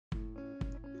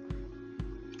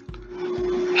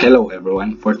Hello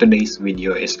everyone, for today's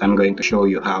video I'm going to show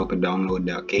you how to download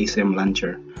the KSM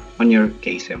launcher on your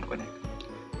KSM Connect.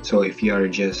 So if you are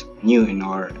just new in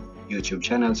our YouTube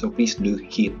channel, so please do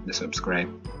hit the subscribe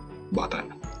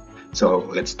button. So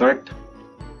let's start.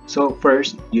 So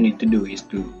first you need to do is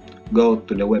to go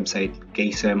to the website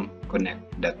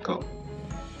ksemconnect.com.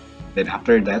 Then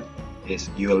after that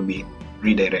you will be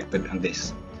redirected on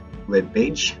this web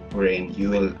page wherein you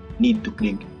will need to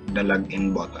click the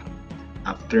login button.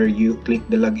 After you click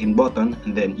the login button,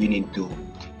 and then you need to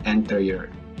enter your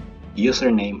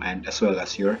username and as well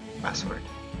as your password.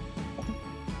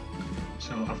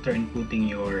 So after inputting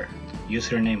your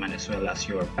username and as well as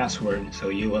your password, so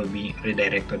you will be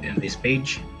redirected in this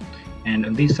page. And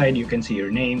on this side you can see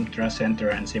your name, trust center,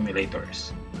 and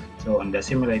simulators. So on the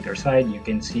simulator side you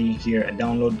can see here a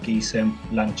download KSM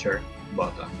launcher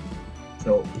button.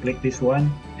 So click this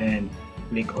one and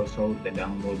click also the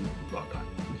download button.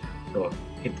 So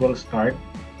it will start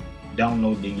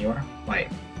downloading your file.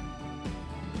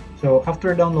 So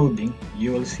after downloading,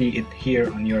 you will see it here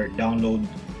on your download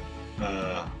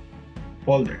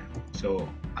folder. So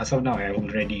as of now, I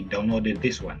already downloaded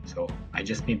this one. So I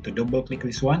just need to double click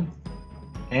this one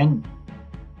and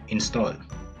install.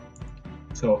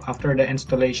 So after the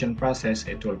installation process,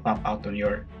 it will pop out on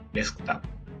your desktop.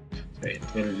 So it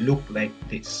will look like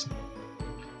this.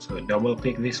 So double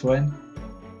click this one.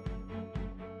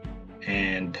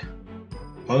 And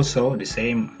also the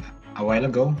same a while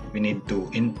ago, we need to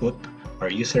input our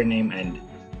username and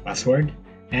password.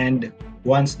 And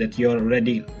once that you're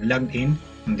already logged in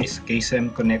this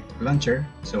KSM Connect launcher,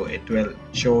 so it will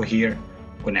show here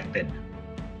connected.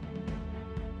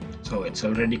 So it's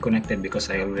already connected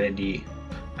because I already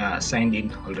signed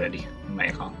in already in my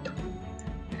account.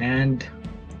 And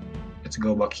let's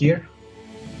go back here.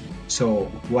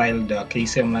 So while the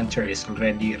KSM launcher is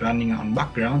already running on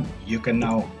background, you can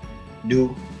now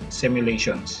do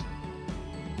simulations.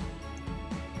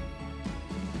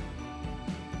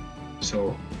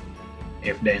 So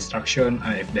if the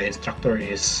instructor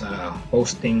is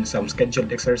posting some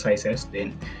scheduled exercises,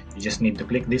 then you just need to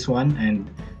click this one and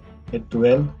it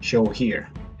will show here.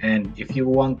 And if you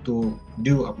want to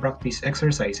do a practice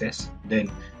exercises, then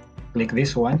click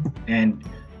this one, and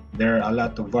there are a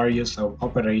lot of various of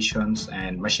operations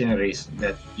and machineries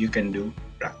that you can do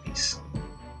practice.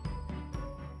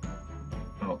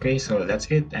 Okay, so that's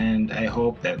it, and I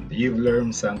hope that you've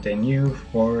learned something new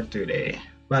for today.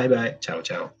 Bye bye, ciao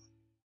ciao.